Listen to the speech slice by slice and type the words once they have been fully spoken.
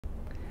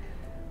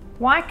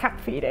Why cup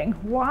feeding?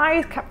 Why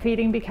is cup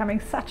feeding becoming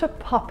such a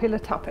popular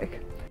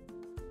topic?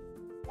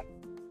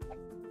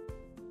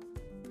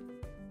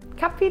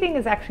 Cup feeding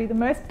is actually the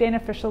most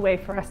beneficial way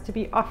for us to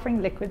be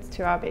offering liquids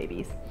to our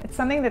babies. It's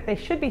something that they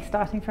should be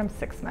starting from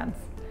 6 months.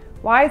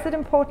 Why is it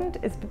important?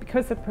 It's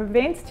because it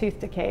prevents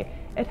tooth decay,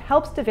 it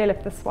helps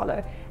develop the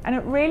swallow, and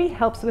it really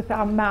helps with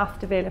our mouth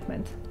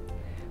development.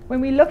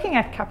 When we're looking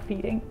at cup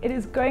feeding, it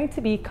is going to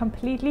be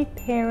completely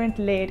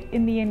parent-led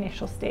in the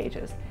initial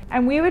stages,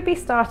 and we would be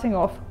starting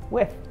off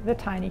with the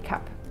tiny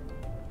cup.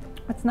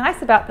 What's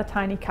nice about the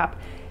tiny cup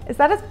is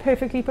that it's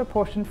perfectly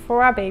proportioned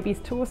for our babies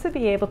to also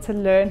be able to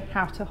learn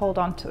how to hold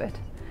on to it.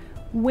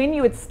 When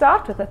you would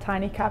start with a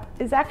tiny cup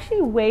is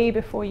actually way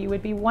before you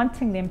would be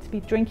wanting them to be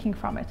drinking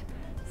from it.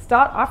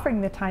 Start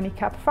offering the tiny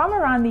cup from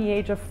around the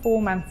age of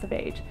 4 months of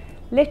age.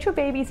 Let your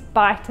babies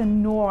bite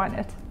and gnaw on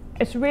it.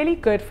 It's really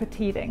good for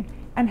teething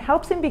and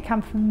helps them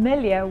become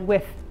familiar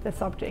with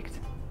this object.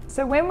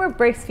 So when we're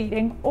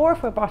breastfeeding or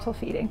if we're bottle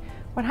feeding,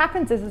 what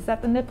happens is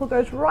that the nipple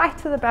goes right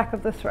to the back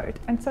of the throat,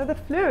 and so the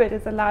fluid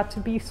is allowed to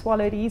be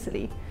swallowed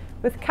easily.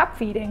 With cup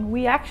feeding,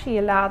 we actually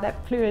allow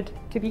that fluid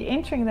to be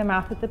entering the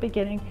mouth at the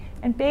beginning,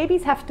 and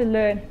babies have to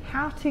learn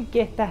how to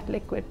get that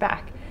liquid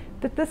back.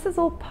 But this is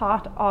all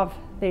part of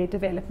their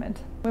development.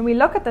 When we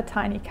look at the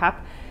tiny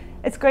cup,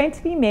 it's going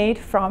to be made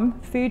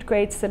from food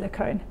grade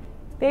silicone.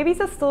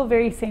 Babies are still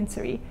very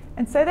sensory,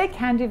 and so they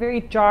can do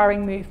very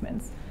jarring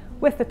movements.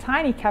 With the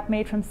tiny cup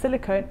made from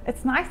silicone,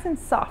 it's nice and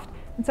soft,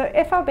 and so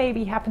if our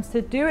baby happens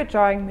to do a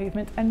jarring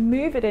movement and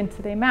move it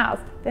into their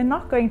mouths, they're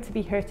not going to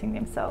be hurting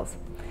themselves.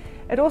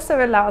 It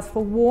also allows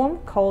for warm,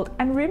 cold,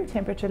 and room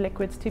temperature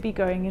liquids to be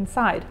going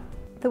inside.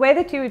 The way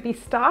that you would be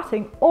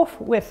starting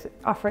off with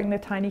offering the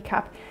tiny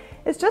cup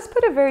is just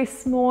put a very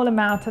small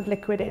amount of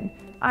liquid in,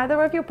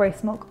 either of your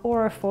breast milk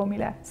or a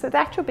formula, so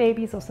that your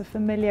baby is also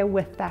familiar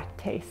with that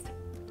taste.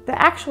 The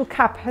actual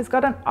cup has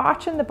got an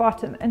arch in the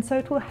bottom, and so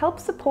it will help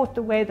support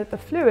the way that the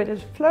fluid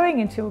is flowing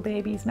into your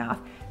baby's mouth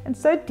and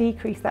so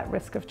decrease that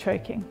risk of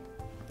choking.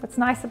 What's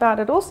nice about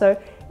it also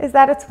is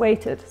that it's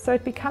weighted, so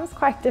it becomes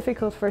quite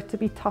difficult for it to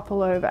be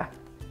topple over.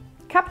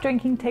 Cup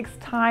drinking takes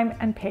time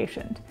and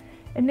patience.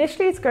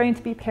 Initially it's going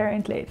to be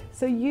parent-led,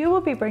 so you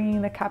will be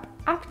bringing the cup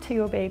up to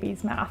your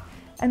baby's mouth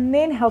and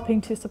then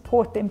helping to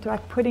support them by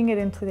putting it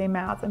into their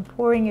mouths and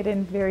pouring it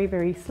in very,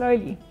 very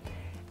slowly.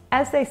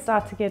 As they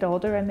start to get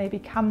older and they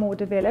become more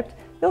developed,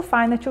 you'll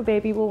find that your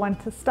baby will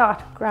want to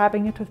start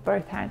grabbing it with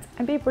both hands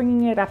and be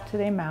bringing it up to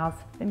their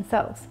mouths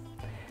themselves.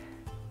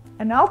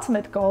 An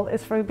ultimate goal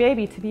is for a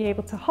baby to be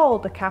able to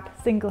hold the cup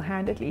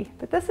single-handedly,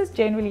 but this is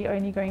generally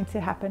only going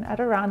to happen at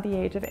around the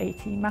age of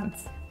 18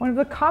 months. One of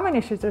the common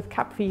issues with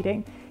cup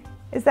feeding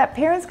is that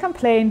parents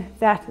complain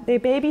that their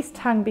baby's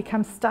tongue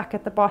becomes stuck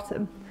at the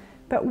bottom,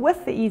 but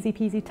with the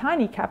ezpz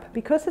tiny cup,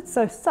 because it's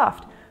so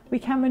soft, we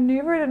can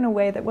maneuver it in a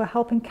way that will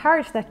help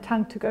encourage that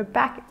tongue to go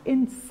back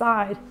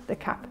inside the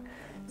cup.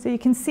 So you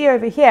can see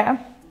over here,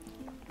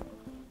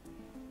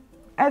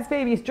 as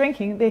baby is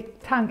drinking, their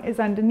tongue is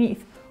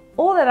underneath.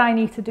 All that I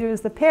need to do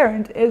as the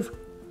parent is,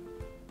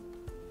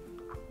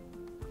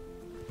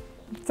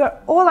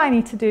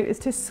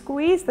 to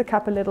squeeze the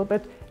cup a little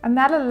bit, and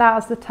that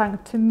allows the tongue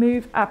to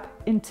move up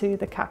into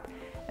the cup,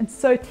 and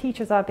so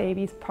teaches our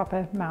babies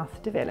proper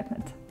mouth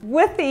development.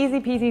 With the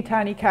ezpz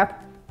tiny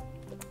cup,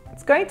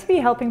 it's going to be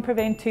helping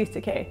prevent tooth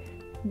decay.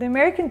 The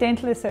American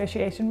Dental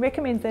Association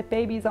recommends that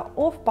babies are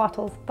off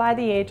bottles by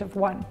the age of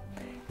 1.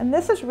 And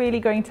this is really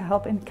going to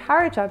help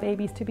encourage our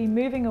babies to be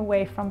moving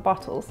away from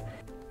bottles.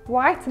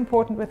 Why it's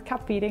important with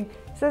cup feeding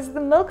is as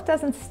the milk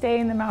doesn't stay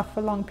in the mouth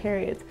for long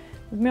periods.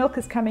 The milk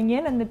is coming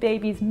in and the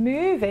baby's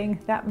moving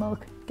that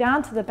milk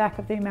down to the back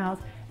of their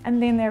mouths,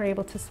 and then they're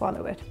able to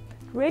swallow it.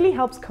 It really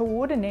helps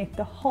coordinate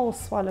the whole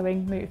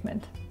swallowing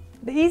movement.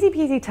 The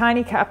ezpz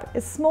tiny cup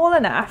is small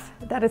enough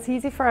that it's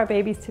easy for our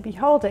babies to be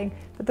holding,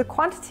 but the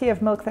quantity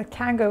of milk that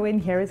can go in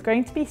here is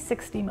going to be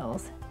 60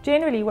 ml.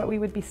 Generally what we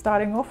would be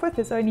starting off with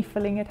is only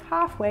filling it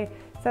halfway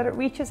so that it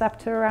reaches up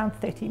to around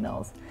 30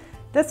 ml.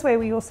 This way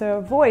we also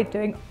avoid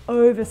doing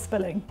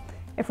overspilling.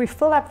 If we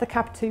fill up the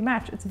cup too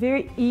much, it's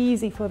very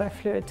easy for that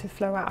fluid to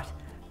flow out.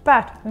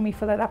 But when we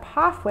fill it up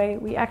halfway,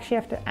 we actually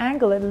have to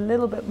angle it a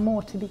little bit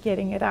more to be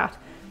getting it out,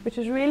 which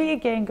is really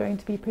again going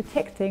to be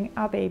protecting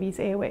our baby's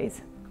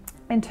airways.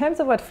 In terms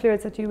of what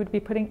fluids that you would be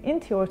putting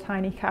into your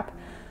tiny cup,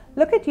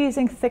 look at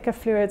using thicker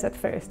fluids at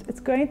first. It's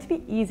going to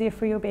be easier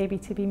for your baby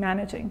to be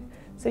managing.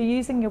 So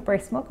using your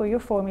breast milk or your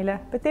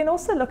formula, but then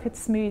also look at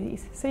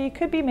smoothies. So you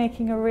could be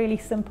making a really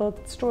simple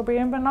strawberry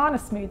and banana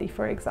smoothie,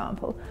 for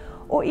example,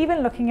 or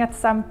even looking at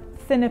some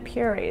thinner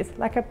purees,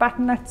 like a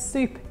butternut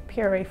soup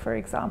puree, for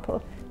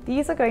example.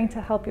 These are going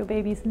to help your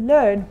babies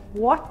learn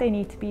what they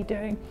need to be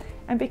doing.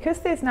 And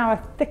because there's now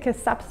a thicker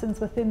substance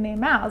within their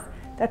mouths,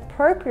 that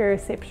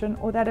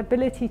proprioception, or that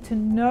ability to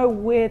know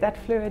where that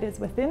fluid is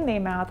within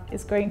their mouth,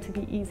 is going to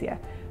be easier.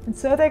 And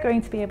so they're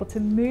going to be able to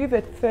move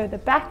it further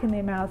back in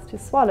their mouths to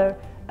swallow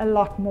a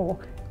lot more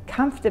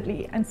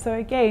comfortably, and so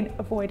again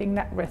avoiding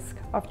that risk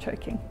of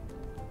choking.